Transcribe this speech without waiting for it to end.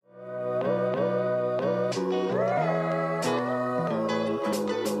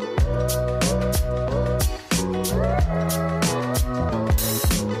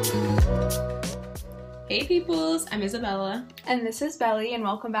peoples, I'm Isabella. And this is Belly, and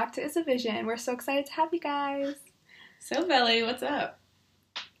welcome back to Is a Vision. We're so excited to have you guys. So, Belly, what's up?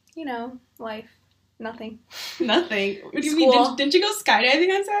 You know, life. Nothing. Nothing. What do you School. mean? Didn't you go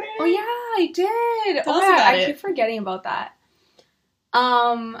skydiving on Saturday? Oh, yeah, I did. Tell us about I it. keep forgetting about that.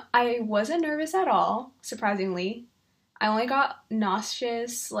 I wasn't nervous at all, surprisingly. I only got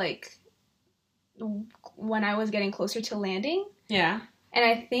nauseous, when I was getting closer to landing. Yeah. And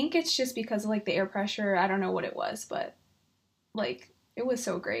I think it's just because of, the air pressure. I don't know what it was, but, it was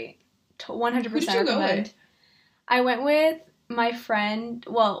so great. 100% Who did you go recommend. with? I went with my friend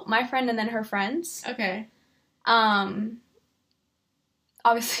and then her friends. Okay. Obviously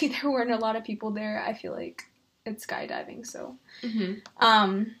there weren't a lot of people there. I feel like it's skydiving, so.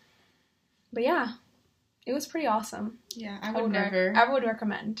 Mm-hmm. But yeah, it was pretty awesome. Yeah, I would never. I would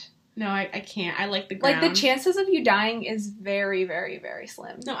recommend. No, I can't. I like the ground. The chances of you dying is very, very, very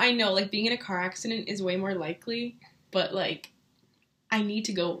slim. No, I know. Being in a car accident is way more likely, but, I need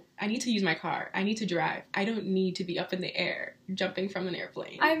to use my car. I need to drive. I don't need to be up in the air, jumping from an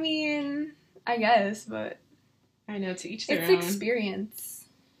airplane. I mean, I guess, but... I know, to each their it's own. experience.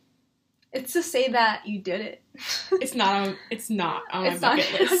 It's to say that you did it. It's not on my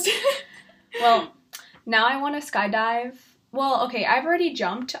bucket list. Well, now I want to skydive. Well, okay, I've already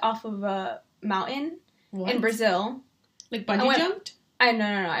jumped off of a mountain What? in Brazil. Bungee jumped? No,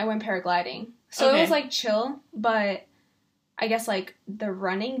 I went paragliding. So Okay. it was, chill, but I guess, the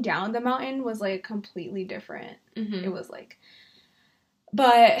running down the mountain was, completely different. Mm-hmm. It was,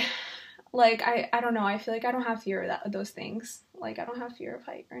 but, I don't know, I feel like I don't have fear of those things. I don't have fear of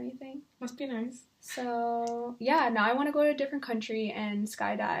height or anything. Must be nice. So, yeah, now I want to go to a different country and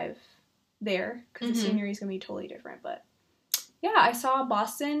skydive there, because the scenery is going to be totally different, but, yeah, I saw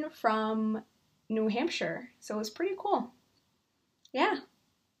Boston from New Hampshire, so it was pretty cool. Yeah.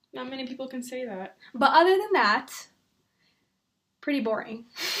 Not many people can say that. But other than that, pretty boring.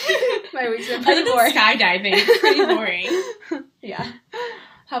 My week's been Other pretty than boring. skydiving, pretty boring. Yeah.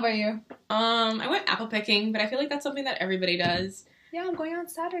 How about you? I went apple picking, but I feel like that's something that everybody does. Yeah, I'm going on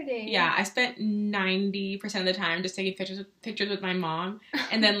Saturday. Yeah, I spent 90% of the time just taking pictures with my mom,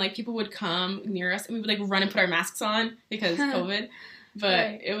 and then people would come near us, and we would run and put our masks on because COVID. But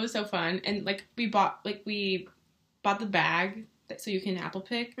Right. It was so fun, and we bought the bag so you can apple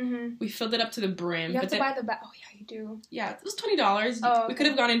pick. Mm-hmm. We filled it up to the brim. You have but to then, buy the bag. Oh, yeah, you do. Yeah, it was $20. Oh, We could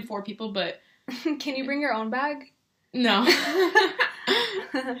have gone in 4 people, but Can you bring your own bag? no.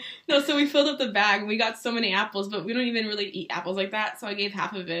 No, so we filled up the bag, and we got so many apples, but we don't even really eat apples like that, so I gave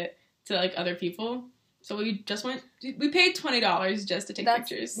half of it to, other people. So we paid $20 just to take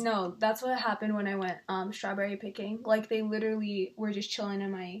pictures. No, that's what happened when I went strawberry picking. They literally were just chilling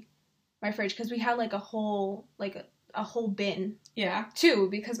in my fridge, because we had, a whole bin, Yeah. too,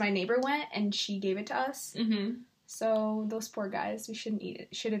 because my neighbor went, and she gave it to us. Mm-hmm. So, those poor guys, we shouldn't eat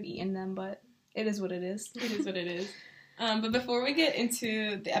it. Should have eaten them, but it is what it is. It is what it is. But before we get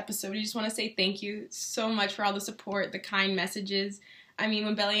into the episode, we just want to say thank you so much for all the support, the kind messages. I mean,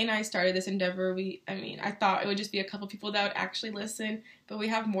 when Belly and I started this endeavor, I thought it would just be a couple people that would actually listen, but we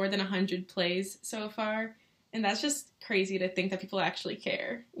have more than 100 plays so far, and that's just crazy to think that people actually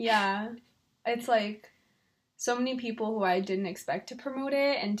care. Yeah. It's, so many people who I didn't expect to promote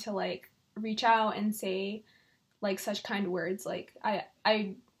it and to, reach out and say, such kind words.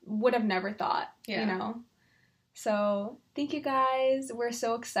 I would have never thought, Yeah. you know? So, thank you guys. We're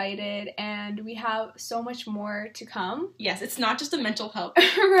so excited, and we have so much more to come. Yes, it's not just a mental health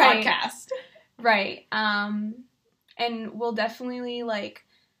Right. podcast. Right. And we'll definitely,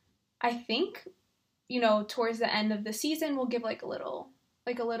 I think, towards the end of the season, we'll give, a little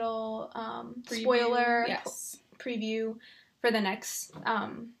Preview. spoiler Yes. preview for the next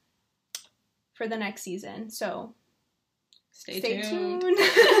season. So, Stay tuned.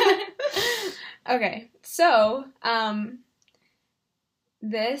 Okay, so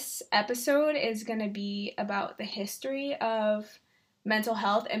this episode is gonna be about the history of mental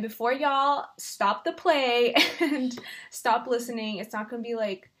health, and before y'all stop the play and stop listening, it's not gonna be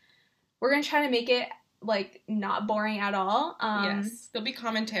we're gonna try to make it not boring at all. Yes, there'll be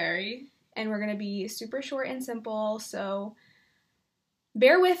commentary. And we're gonna be super short and simple, so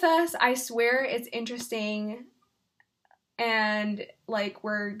bear with us. I swear it's interesting. And,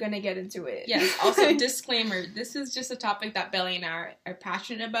 we're gonna get into it. Yes, also, disclaimer, this is just a topic that Belly and I are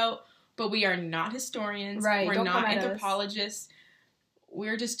passionate about, but we are not historians. Right, We're don't not come at us. anthropologists.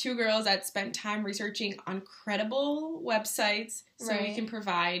 We're just two girls that spent time researching on credible websites so we Right. can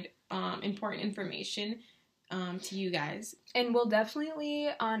provide important information to you guys. And we'll definitely,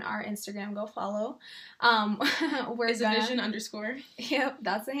 on our Instagram, go follow. We're Is a vision _. Yep,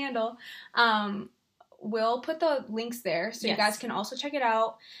 that's the handle. we'll put the links there so you Yes. guys can also check it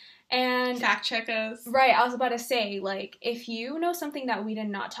out. And Fact check us. right, I was about to say, like, if you know something that we did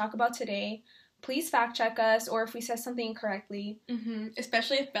not talk about today, please fact check us, or if we said something incorrectly.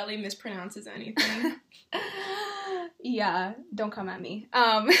 Especially if Belly mispronounces anything. Yeah, don't come at me.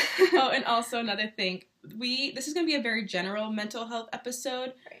 Oh, and also another thing. This is going to be a very general mental health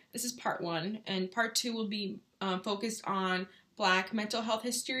episode. Right. This is part 1, and part 2 will be focused on Black mental health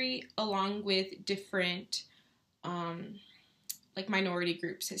history along with different like minority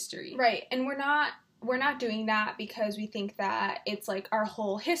groups history. Right, and we're not doing that because we think that it's like our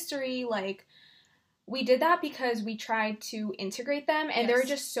whole history. Like, we did that because we tried to integrate them, and they were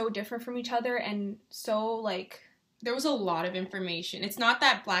just so different from each other, and so like there was a lot of information. It's not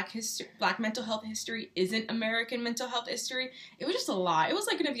that Black mental health history isn't American mental health history. It was just a lot. It was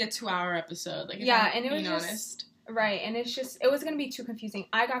like going to be a 2-hour episode. Like, and it was being just honest. Right, and it was going to be too confusing.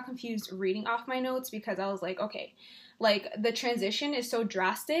 I got confused reading off my notes because I was like, okay, like the transition is so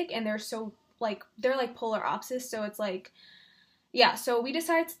drastic, and they're so like they're like polar opposites. So it's like, yeah. So we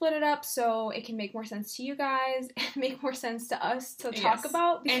decided to split it up so it can make more sense to you guys, and make more sense to us to talk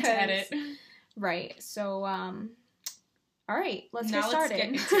about and to edit. Right. So all right, let's get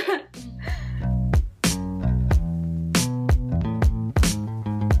started. Let's get into it.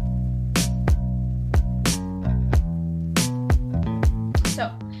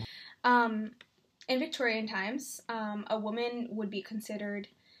 So, in Victorian times, a woman would be considered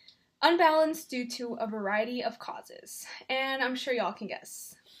unbalanced due to a variety of causes, and I'm sure y'all can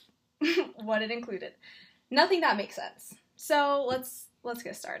guess what it included. Nothing that makes sense. So let's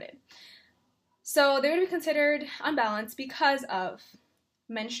get started. So they would be considered unbalanced because of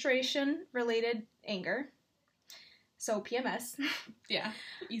menstruation-related anger, so PMS. Yeah,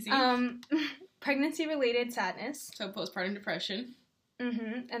 easy. Pregnancy-related sadness. So postpartum depression.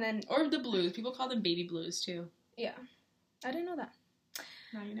 And then... Or the blues. People call them baby blues, too. Yeah. I didn't know that.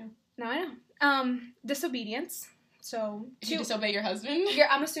 Now you know. Now I know. Disobedience. So... If you disobey your husband?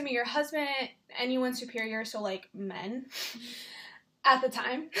 I'm assuming your husband, anyone superior, so, like, men. At the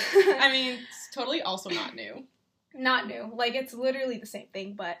time. I mean, it's totally also not new. Not new. Like, it's literally the same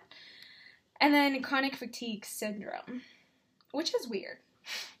thing, but... And then chronic fatigue syndrome. Which is weird.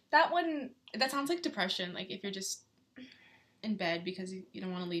 That one... That sounds like depression, like if you're just in bed because you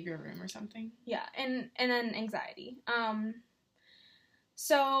don't want to leave your room or something. Yeah, and then anxiety.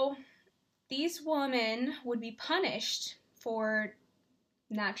 So these women would be punished for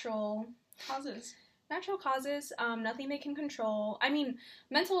natural causes. Nothing they can control. I mean,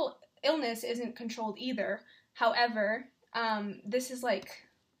 mental illness isn't controlled either. However, this is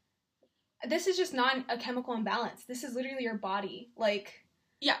just not a chemical imbalance. This is literally your body. Like...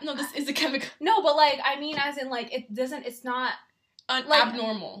 Yeah, no, this is a chemical... No, but, like, I mean, as in, like, it's not... like,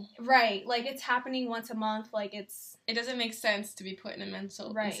 abnormal. Right, like, it's happening once a month, like, it's... It doesn't make sense to be put in a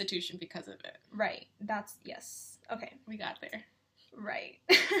mental institution because of it. Right, yes. Okay. We got there. Right.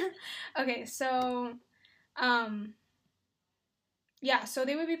 Okay, so, yeah, so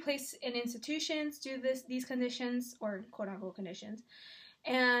they would be placed in institutions due to these conditions, or quote-unquote conditions,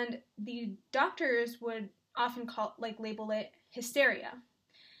 and the doctors would often label it hysteria.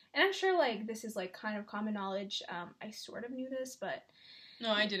 And I'm sure, like, this is, like, kind of common knowledge. I sort of knew this, but... No,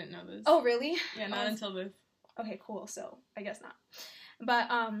 I didn't know this. Oh, really? Yeah, not until this. Okay, cool. So, I guess not. But,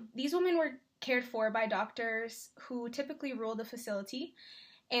 these women were cared for by doctors who typically ruled the facility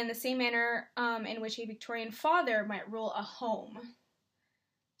in the same manner in which a Victorian father might rule a home.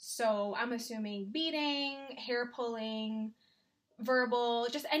 So, I'm assuming beating, hair pulling, verbal,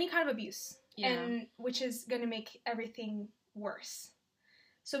 just any kind of abuse. Yeah. And which is going to make everything worse.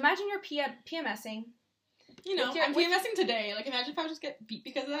 So imagine you're PMSing. You know, I'm PMSing today. Like, imagine if I would just get beat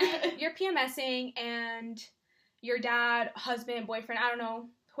because of that. You're PMSing and your dad, husband, boyfriend, I don't know,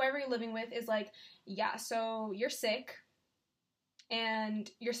 whoever you're living with is like, yeah, so you're sick. And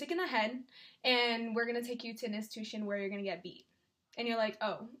you're sick in the head. And we're going to take you to an institution where you're going to get beat. And you're like,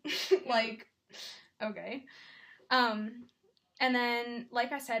 oh. Like, okay. And then,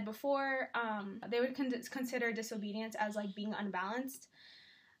 like I said before, they would consider disobedience as, like, being unbalanced.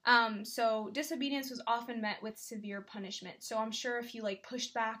 So disobedience was often met with severe punishment. So I'm sure if you, like,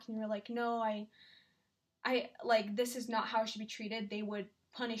 pushed back and you were like, no, I like, this is not how it should be treated, they would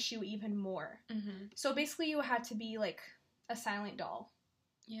punish you even more. Mm-hmm. So basically you had to be, like, a silent doll.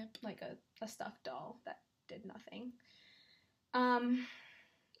 Yep. Like a stuffed doll that did nothing. And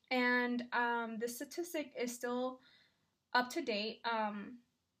the statistic is still up to date.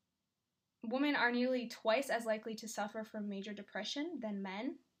 Women are nearly twice as likely to suffer from major depression than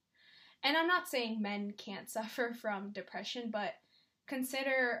men. And I'm not saying men can't suffer from depression, but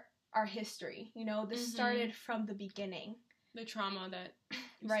consider our history. You know, this Mhm. started from the beginning. The trauma that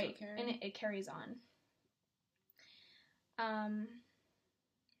we Right, still carry. and it carries on.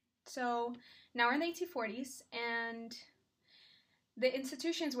 So now we're in the 1840s, and the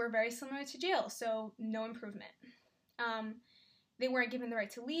institutions were very similar to jail, so no improvement. They weren't given the right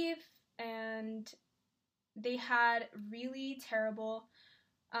to leave, and they had really terrible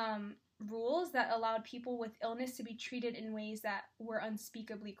rules that allowed people with illness to be treated in ways that were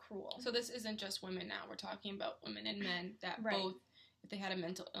unspeakably cruel. So this isn't just women now. We're talking about women and men that Right. both, if they had a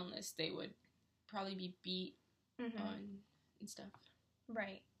mental illness, they would probably be beat Mm-hmm. on and stuff.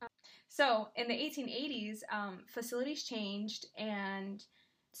 Right. So in the 1880s, facilities changed, and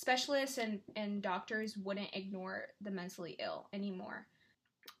specialists and doctors wouldn't ignore the mentally ill anymore.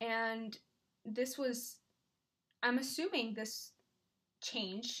 And this was, I'm assuming this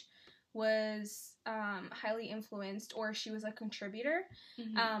change was highly influenced, or she was a contributor,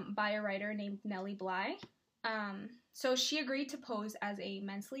 by a writer named Nellie Bly. So she agreed to pose as a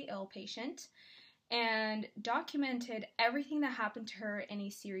mentally ill patient and documented everything that happened to her in a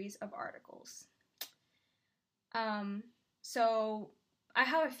series of articles. So I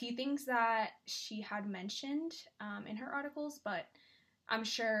have a few things that she had mentioned in her articles, but I'm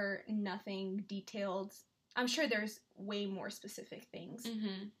sure nothing detailed. I'm sure there's way more specific things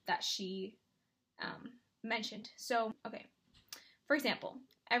that she mentioned. So, okay. For example,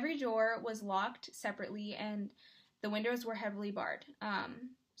 every door was locked separately and the windows were heavily barred.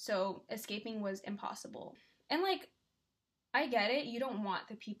 So escaping was impossible. And, like, I get it. You don't want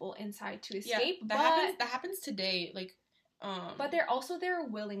the people inside to escape. That happens today. Like, but they're also there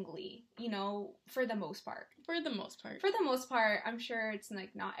willingly, you know, for the most part. For the most part. For the most part, I'm sure it's,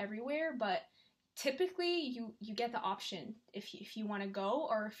 like, not everywhere, but typically you get the option if you want to go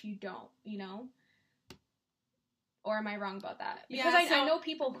or if you don't, you know? Or am I wrong about that? Because I know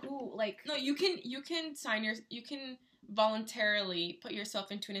people who, like... No, you can voluntarily put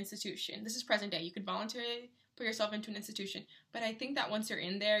yourself into an institution. This is present day. You could voluntarily put yourself into an institution. But I think that once you're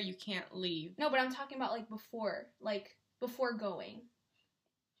in there, you can't leave. No, but I'm talking about, like, before going.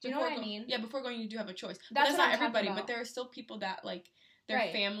 Do you know what I mean? Yeah, before going, you do have a choice. That's not everybody, but there are still people that, like, their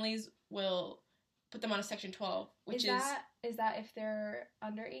Right. families will put them on a Section 12, which is that if they're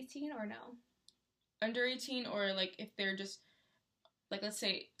under 18 or no? Under 18, or, like, if they're just, like, let's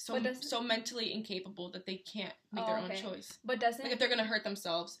say, so mentally incapable that they can't make their own choice. But doesn't... Like, if they're going to hurt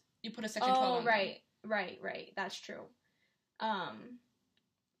themselves, you put a Section 12 on them. Right. That's true. So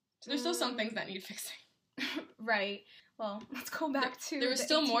there's still some things that need fixing. Right. Well, let's go back to there were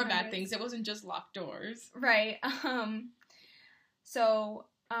still more bad things. It wasn't just locked doors. Right. So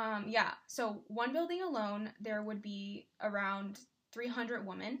one building alone, there would be around 300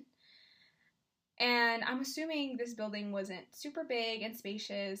 women. And I'm assuming this building wasn't super big and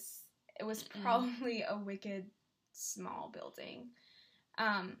spacious. It was probably a wicked small building.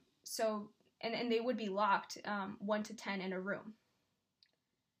 So they would be locked 1 to 10 in a room.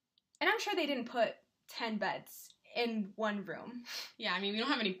 And I'm sure they didn't put 10 beds in one room. Yeah, I mean, we don't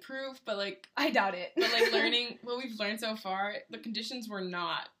have any proof, but, like... I doubt it. But, like, what we've learned so far, the conditions were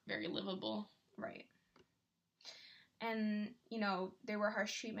not very livable. Right. And, you know, there were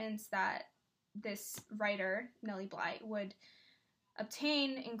harsh treatments that this writer, Nellie Bly, would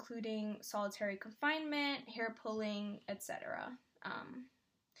obtain, including solitary confinement, hair pulling, etc.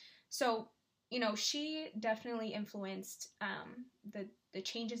 So, you know, she definitely influenced the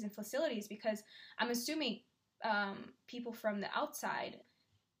changes in facilities, because I'm assuming people from the outside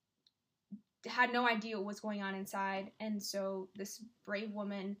had no idea what was going on inside, and so this brave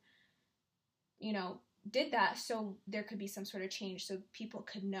woman, you know, did that so there could be some sort of change, so people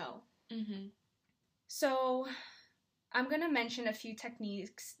could know. So I'm going to mention a few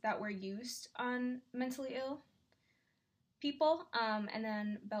techniques that were used on mentally ill people, and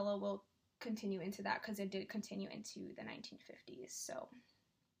then Bella will continue into that, because it did continue into the 1950s. So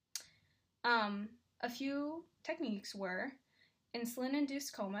a few techniques were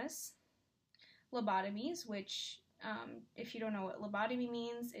insulin-induced comas, lobotomies, which, if you don't know what lobotomy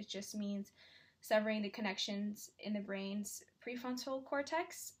means, it just means severing the connections in the brain's prefrontal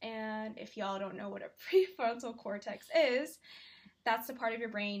cortex. And if y'all don't know what a prefrontal cortex is, that's the part of your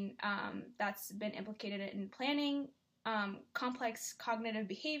brain that's been implicated in planning, complex cognitive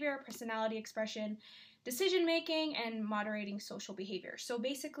behavior, personality expression, decision-making, and moderating social behavior. So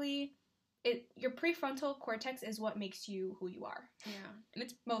basically, your prefrontal cortex is what makes you who you are. Yeah. And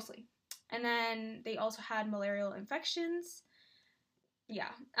it's mostly. And then they also had malarial infections. Yeah.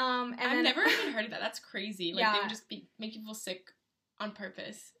 I've never even heard of that. That's crazy. Like, they would just make people sick on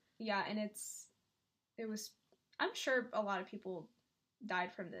purpose. Yeah, and it was, I'm sure a lot of people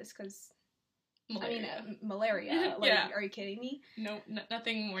died from this because Malaria. Malaria. Like, Yeah. Are you kidding me? No,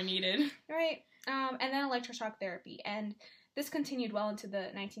 nothing more needed. Right. And then electroshock therapy, and this continued well into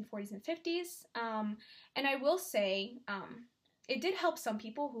the 1940s and 50s. And I will say, it did help some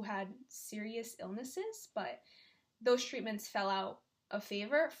people who had serious illnesses, but those treatments fell out of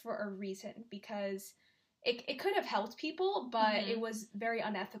favor for a reason, because it could have helped people, but it was very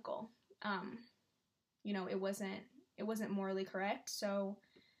unethical. It wasn't morally correct. So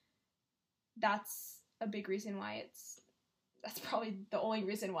that's a big reason why that's probably the only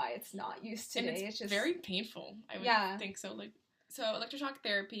reason why it's not used today. And it's just very painful. I would think so. So electroshock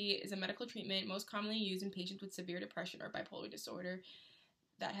therapy is a medical treatment most commonly used in patients with severe depression or bipolar disorder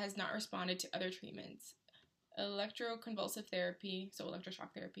that has not responded to other treatments. Electroconvulsive therapy, so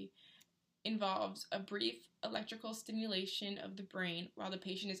electroshock therapy, involves a brief electrical stimulation of the brain while the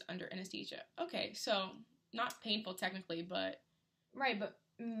patient is under anesthesia. Okay, so not painful technically, but... Right, but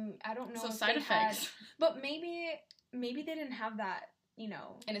I don't know. So side effects. But maybe they didn't have that,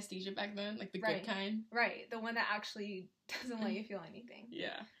 anesthesia back then, like the good kind. Right, the one that actually doesn't let you feel anything.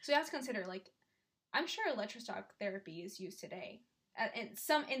 Yeah. So you have to consider, I'm sure electroshock therapy is used today. In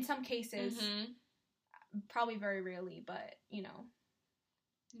some cases, probably very rarely, but, Yeah,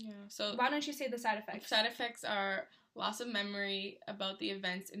 so... Why don't you say the side effects? Side effects are loss of memory about the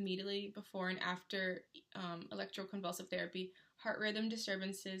events immediately before and after electroconvulsive therapy, heart rhythm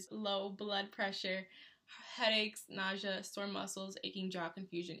disturbances, low blood pressure, headaches, nausea, sore muscles, aching jaw,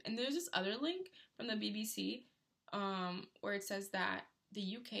 confusion. And there's this other link from the BBC where it says that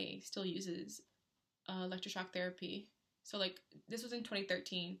the UK still uses electroshock therapy. So, this was in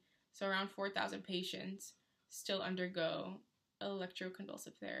 2013. So around 4,000 patients still undergo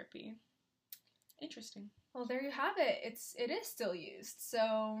electroconvulsive therapy. Interesting. Well, there you have it. It is still used.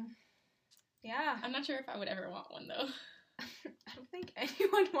 So, yeah. I'm not sure if I would ever want one, though. I don't think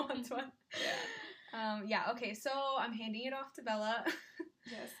anyone wants one. Yeah. Okay, so I'm handing it off to Bella.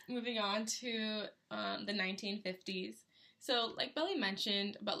 Yes. Moving on to the 1950s. So, like Belly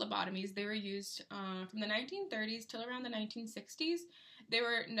mentioned about lobotomies, they were used from the 1930s till around the 1960s. They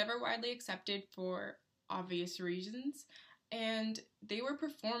were never widely accepted for obvious reasons, and they were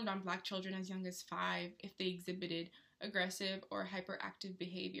performed on Black children as young as 5 if they exhibited aggressive or hyperactive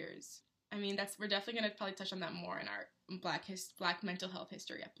behaviors. I mean, we're definitely going to probably touch on that more in our Black mental health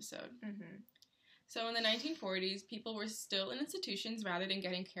history episode. Mm-hmm. So in the 1940s, people were still in institutions rather than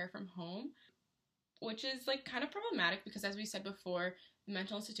getting care from home, which is kind of problematic because, as we said before,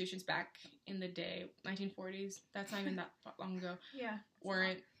 mental institutions back in the day, 1940s, that's not even that long ago,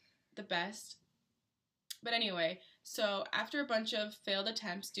 weren't the best. But anyway, so after a bunch of failed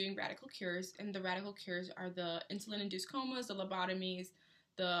attempts doing radical cures, and the radical cures are the insulin-induced comas, the lobotomies,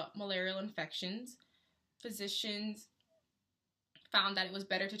 the malarial infections, physicians found that it was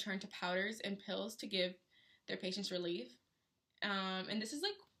better to turn to powders and pills to give their patients relief. And this is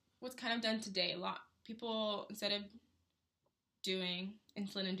what's kind of done today. A lot people, instead of doing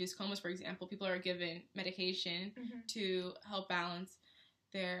insulin-induced comas, for example, people are given medication to help balance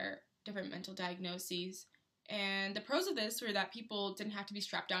their different mental diagnoses. And the pros of this were that people didn't have to be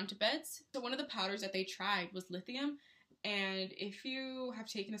strapped down to beds. So one of the powders that they tried was lithium. And if you have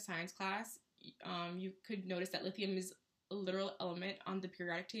taken a science class, you could notice that lithium is a literal element on the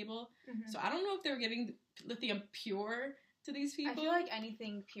periodic table. So I don't know if they were giving lithium pure to these people. I feel like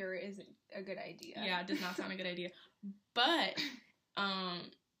anything pure isn't a good idea. Yeah, it does not sound a good idea. But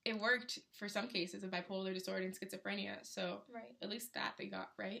it worked for some cases of bipolar disorder and schizophrenia. So at least that they got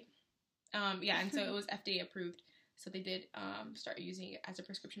right. And so it was FDA approved. So they did start using it as a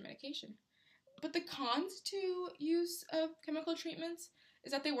prescription medication. But the cons to use of chemical treatments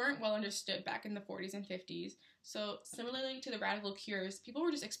is that they weren't well understood back in the 40s and 50s. So similarly to the radical cures, people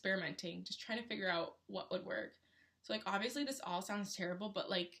were just experimenting, just trying to figure out what would work. So obviously this all sounds terrible, but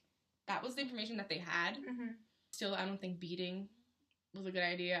that was the information that they had. Still, I don't think beating was a good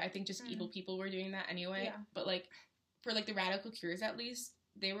idea. I think just evil people were doing that anyway. Yeah. But for the radical cures at least,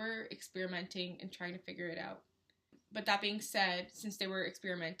 they were experimenting and trying to figure it out. But that being said, since they were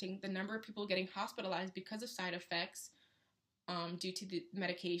experimenting, the number of people getting hospitalized because of side effects due to the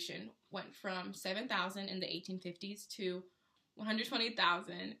medication went from 7,000 in the 1850s to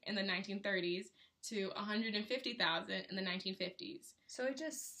 120,000 in the 1930s to 150,000 in the 1950s.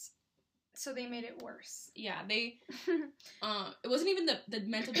 So they made it worse. Yeah, it wasn't even the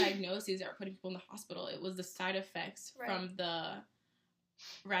mental diagnoses that were putting people in the hospital. It was the side effects from the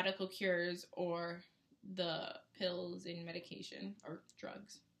radical cures or the pills and medication or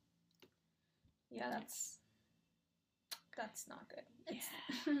drugs. Yeah, that's not good.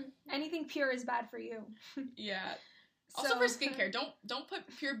 Yeah. Anything pure is bad for you. Yeah. Also for skincare, don't put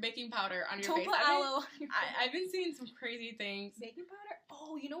pure baking powder on your face. Don't put aloe on your face. I've been seeing some crazy things. Baking powder?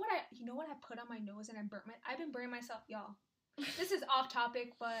 Oh, you know what I put on my nose and I've been burning myself, y'all. This is off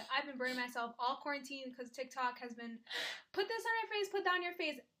topic, but I've been burning myself all quarantine because TikTok has been, put this on your face, put that on your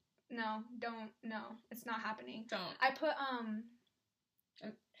face. No, don't, no, it's not happening. Don't. I put, I'm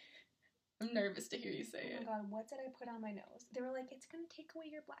nervous to hear you say it. Oh my god, what did I put on my nose? They were like, it's gonna take away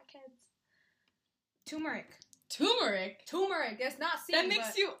your blackheads. Turmeric. Turmeric? Turmeric, it's not seen, that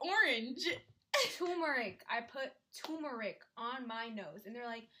makes you orange. Turmeric. I put turmeric on my nose. And they're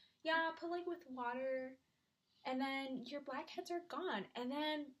like, yeah, put like with water and then your blackheads are gone. And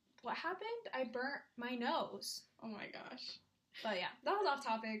then what happened? I burnt my nose. Oh my gosh. But yeah, that was off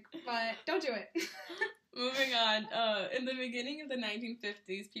topic, but don't do it. Moving on. In the beginning of the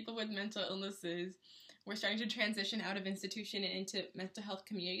 1950s, people with mental illnesses were starting to transition out of institution and into mental health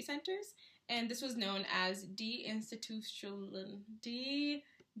community centers. And this was known as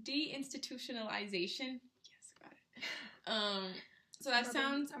deinstitutionalization. Yes, got it. So that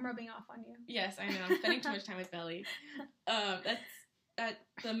sounds... I'm rubbing off on you. Yes, I know. I'm spending too much time with Belly. The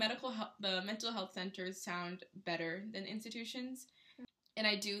mental health centers sound better than institutions. And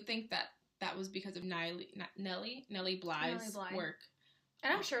I do think that was because of Nellie Bly's work.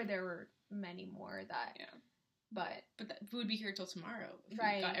 And I'm sure there were many more that... Yeah. But we would be here till tomorrow if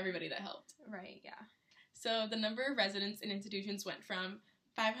right. we got everybody that helped. Right, yeah. So the number of residents in institutions went from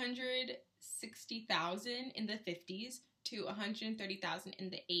 560,000 in the 50s to 130,000 in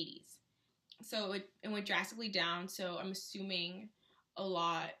the 80s. So it went drastically down, so I'm assuming a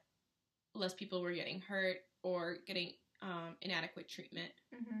lot less people were getting hurt or getting inadequate treatment.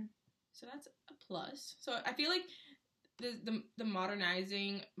 Mm-hmm. So that's a plus. So I feel like the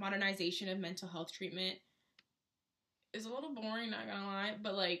modernization of mental health treatment is a little boring, not gonna lie,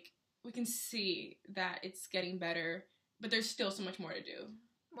 but like we can see that it's getting better, but there's still so much more to do.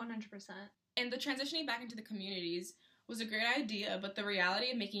 100%. And the transitioning back into the communities was a great idea, but the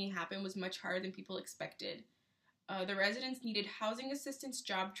reality of making it happen was much harder than people expected. The residents needed housing assistance,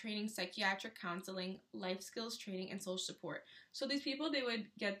 job training, psychiatric counseling, life skills training, and social support. So these people, they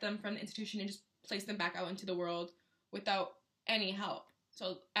would get them from the institution and just place them back out into the world without any help.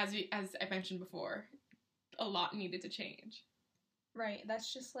 So as I mentioned before, a lot needed to change. Right,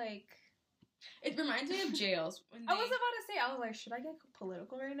 that's just like... It reminds me of jails. I was about to say, I was like, should I get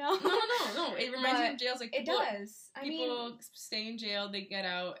political right now? No. It reminds me of jails. Like it does. People stay in jail, they get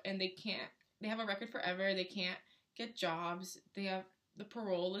out, and they have a record forever, they can't get jobs, the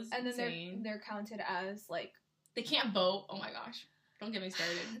parole is insane. And then they're counted as, like... They can't vote. Oh my gosh. Don't get me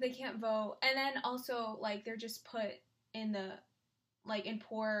started. They can't vote. And then also, like, they're just put in the... like in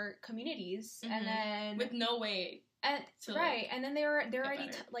poor communities, mm-hmm. and then with no way, and to, right, like, and then they're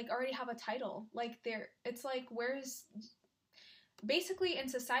already already have a title. Like it's like where's basically in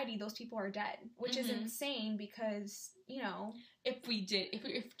society those people are dead, which mm-hmm. is insane because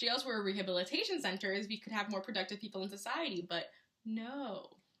if jails were rehabilitation centers, we could have more productive people in society. But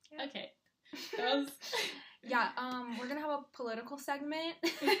no, yeah. Okay, that was yeah. We're gonna have a political segment.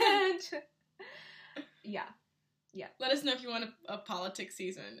 Yeah. Yeah. Let us know if you want a politics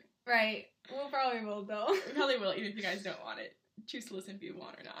season. Right. We'll probably will, though. We probably will, even if you guys don't want it. Choose to listen if you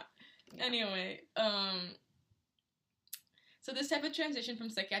want or not. Yeah. Anyway, so this type of transition from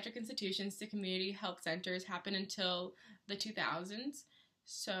psychiatric institutions to community health centers happened until the 2000s.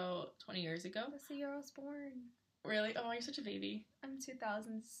 So, 20 years ago. That's the year I was born. Really? Oh, you're such a baby. I'm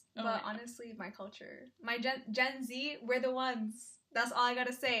 2000s. Oh, but honestly, my culture. My Gen Z, we're the ones. That's all I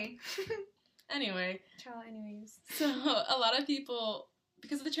gotta say. Anyway. Child, anyways. So, a lot of people,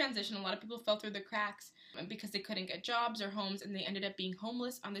 because of the transition, a lot of people fell through the cracks because they couldn't get jobs or homes, and they ended up being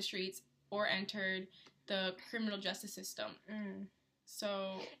homeless on the streets or entered the criminal justice system. Mm.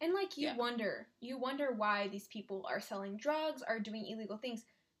 So... And, like, you wonder why these people are selling drugs, are doing illegal things,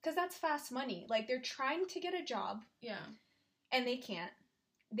 because that's fast money. Like, they're trying to get a job. Yeah. And they can't.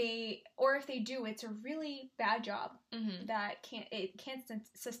 Or if they do, it's a really bad job mm-hmm. that can't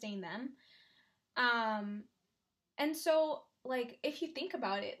sustain them. And so, like, if you think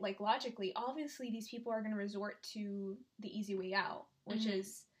about it, like, logically, obviously these people are going to resort to the easy way out, which mm-hmm.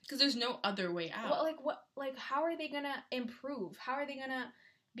 is... Because there's no other way out. Well, how are they going to improve? How are they going to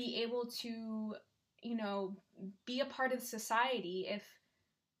be able to, be a part of society if...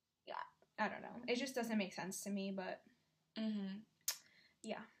 Yeah, I don't know. It just doesn't make sense to me, but... Mm-hmm.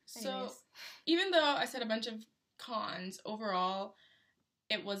 Yeah. Anyways. So, even though I said a bunch of cons, overall...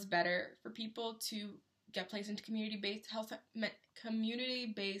 It was better for people to get placed into community-based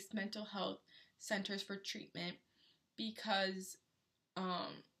mental health centers for treatment because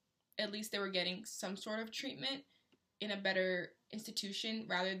at least they were getting some sort of treatment in a better institution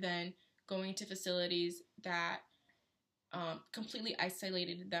rather than going to facilities that completely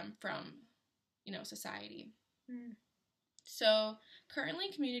isolated them from, society. Mm. So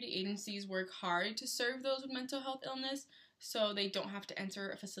currently community agencies work hard to serve those with mental health illness so they don't have to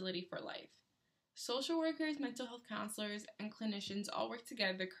enter a facility for life. Social workers, mental health counselors, and clinicians all work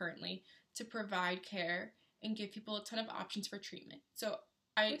together currently to provide care and give people a ton of options for treatment.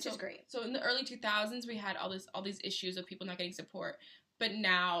 Which is great. So in the early 2000s, we had all these issues of people not getting support, but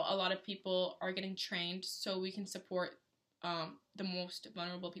now a lot of people are getting trained so we can support the most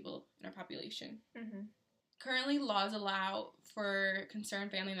vulnerable people in our population. Mm-hmm. Currently, laws allow for concerned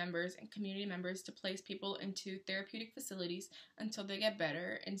family members and community members to place people into therapeutic facilities until they get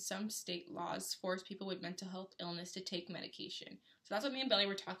better, and some state laws force people with mental health illness to take medication. So that's what me and Belly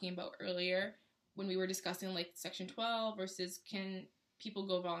were talking about earlier when we were discussing, like, Section 12 versus can people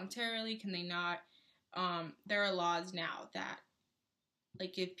go voluntarily, can they not? There are laws now that,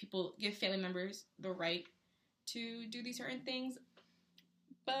 like, give family members the right to do these certain things,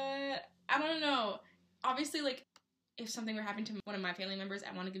 but I don't know. Obviously, like, if something were happening to one of my family members,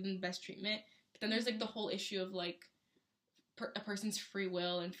 I want to give them the best treatment. But then there's, like, the whole issue of, like, a person's free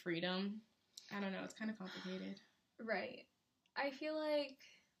will and freedom. I don't know. It's kind of complicated. Right. I feel like,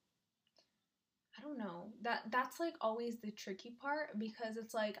 I don't know. That's, like, always the tricky part because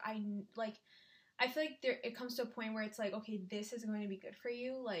it's, like, I feel like it comes to a point where it's, like, okay, this is going to be good for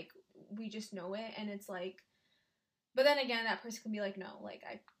you. Like, we just know it. And it's, like, but then again, that person can be, like, no, like,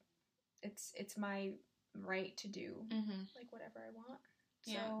 it's my right to do like whatever I want.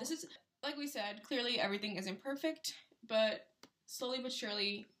 Yeah, this is, like we said, clearly everything isn't perfect, but slowly but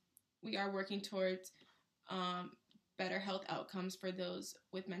surely we are working towards better health outcomes for those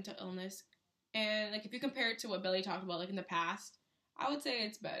with mental illness. And, like, if you compare it to what Belly talked about, like, in the past, I would say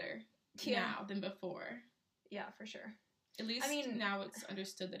it's better now than before. Yeah, for sure. At least now it's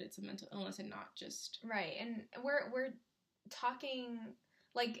understood that it's a mental illness and not just... Right, and we're talking...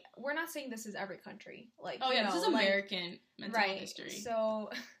 Like, we're not saying this is every country. Like, this is American mental health history. So,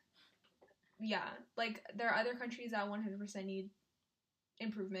 yeah. Like, there are other countries that 100% need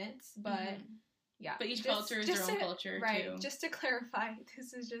improvements, but, yeah. But each culture is their own culture, too. Right. Just to clarify,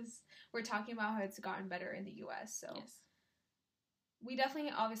 this is just... We're talking about how it's gotten better in the U.S., so... Yes. We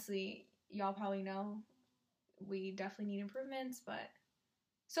definitely, obviously, y'all probably know, we definitely need improvements, but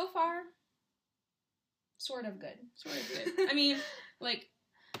so far, sort of good. Sort of good. I mean, like...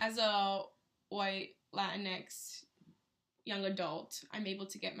 As a white Latinx young adult, I'm able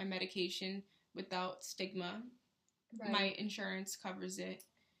to get my medication without stigma. Right. My insurance covers it.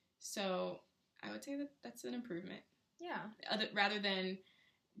 So I would say that that's an improvement. Yeah. Rather than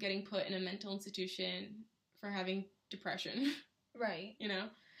getting put in a mental institution for having depression. Right.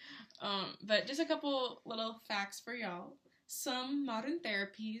 But just a couple little facts for y'all. Some modern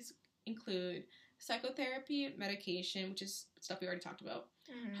therapies include psychotherapy, medication, which is stuff we already talked about,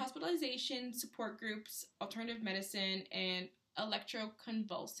 hospitalization, support groups, alternative medicine, and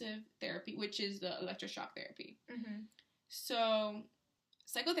electroconvulsive therapy, which is the electroshock therapy. So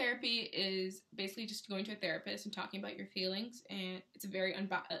psychotherapy is basically just going to a therapist and talking about your feelings, and it's a very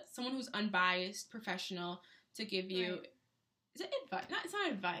someone who's unbiased professional to give you is it advice? It's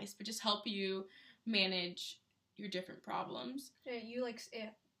not advice, but just help you manage your different problems. Yeah,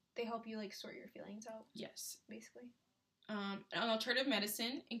 they help you, like, sort your feelings out. Yes. Basically. An alternative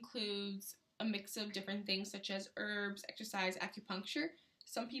medicine includes a mix of different things such as herbs, exercise, acupuncture.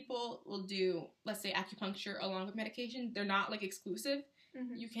 Some people will do, let's say, acupuncture along with medication. They're not, like, exclusive.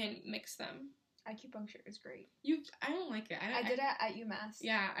 You can mix them. Acupuncture is great. I don't like it. I did it at UMass.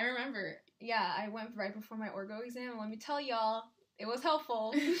 Yeah, I remember. Yeah, I went right before my orgo exam. Let me tell y'all, it was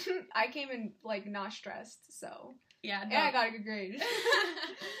helpful. I came in, like, not stressed, so... Yeah, and I got a good grade.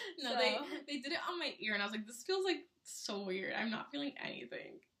 They did it on my ear, and I was like, this feels, like, so weird. I'm not feeling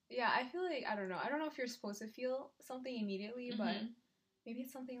anything. Yeah, I feel like, I don't know if you're supposed to feel something immediately, but maybe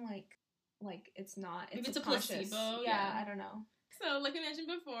it's something like it's not. Maybe it's a placebo. Yeah, I don't know. So, like I mentioned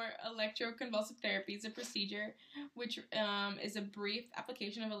before, electroconvulsive therapy is a procedure which is a brief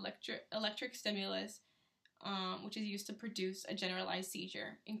application of electric stimulus, which is used to produce a generalized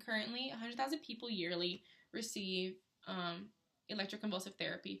seizure. And currently, 100,000 people yearly receive electroconvulsive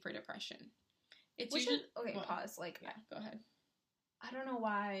therapy for depression. Pause. Yeah, go ahead. I don't know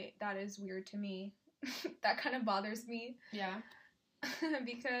why that is weird to me. That kind of bothers me. Yeah.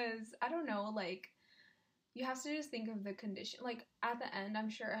 Because, I don't know, like, you have to just think of the condition. Like, at the end, I'm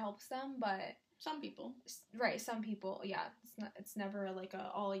sure it helps them, but... Some people. Right, some people, yeah. It's never, like,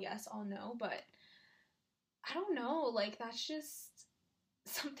 a all yes, all no, but... I don't know, like, that's just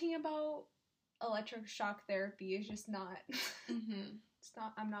something about electroshock therapy is just not. Mm-hmm. It's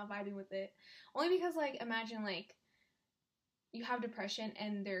not. I'm not vibing with it. Only because, like, imagine, like, you have depression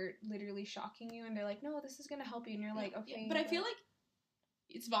and they're literally shocking you and they're like, no, this is gonna help you, and you're like, okay. Yeah, but I feel like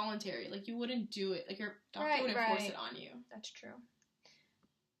it's voluntary. Like, you wouldn't do it. Like, your doctor wouldn't force it on you. That's true.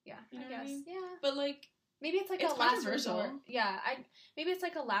 Yeah, you know I guess. I mean? Yeah. But, like, maybe it's like it's a last controversial. resort. Yeah, maybe it's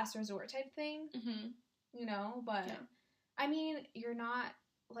like a last resort type thing. Mm-hmm. You know, but I mean, you're not,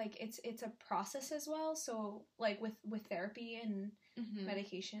 like, it's a process as well. So, like, with therapy and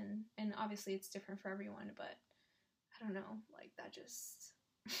medication, and obviously it's different for everyone, but I don't know, like, that just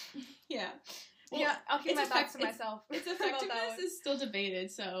yeah. Well, yeah, I'll keep my thoughts to myself. Its effectiveness is still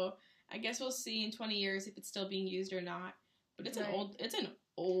debated, so I guess we'll see in 20 years if it's still being used or not. But it's an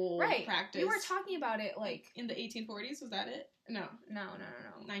old practice. We were talking about it, like, in the 1840s. Was that it? No.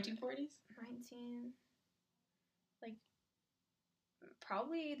 1940s. Like,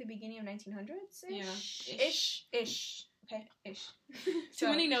 probably the beginning of 1900s. Yeah. Ish. Okay. Ish. Too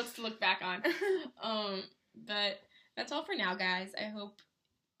many notes to look back on. But that's all for now, guys. I hope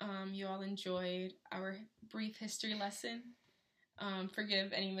you all enjoyed our brief history lesson.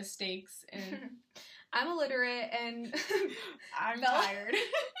 Forgive any mistakes. And I'm illiterate and I'm tired.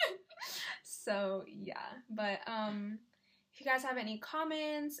 So, yeah. But if you guys have any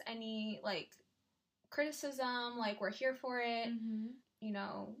comments, any, like, criticism, like, we're here for it. Mm-hmm. You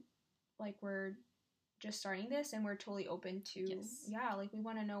know, like, we're just starting this and we're totally open to like, we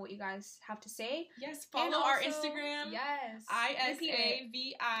want to know what you guys have to say. Yes, follow our Instagram. Yes. ISAVISION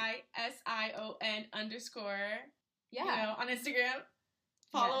 _ Yeah. You know, on Instagram.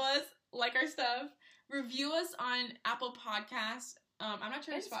 Follow us, like our stuff. Review us on Apple Podcasts. I'm not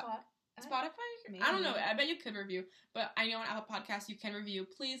sure Spotify? Maybe. I don't know. I bet you could review. But I know on Apple Podcasts you can review.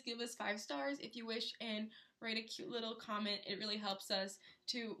 Please give us 5 stars if you wish and write a cute little comment. It really helps us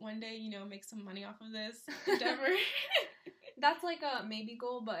to one day, you know, make some money off of this endeavor. That's like a maybe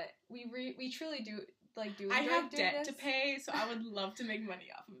goal, but we truly do, like, do. I have debt to pay, so I would love to make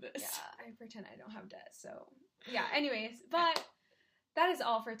money off of this. Yeah, I pretend I don't have debt, so yeah. Anyways, but that is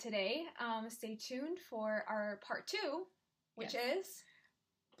all for today. Stay tuned for our part 2, which is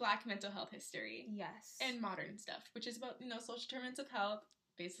Black mental health history. Yes. And modern stuff, which is about, you know, social determinants of health,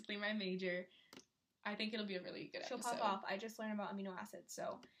 basically my major. I think it'll be a really good episode. She'll pop off. I just learned about amino acids,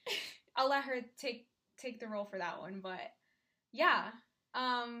 so I'll let her take the role for that one. But yeah,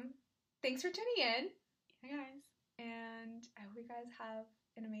 thanks for tuning in. Hi guys. And I hope you guys have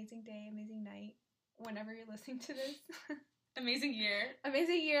an amazing day, amazing night, whenever you're listening to this. Amazing year.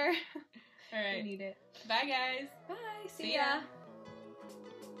 Amazing year. All right. We need it. Bye guys. Bye. See ya.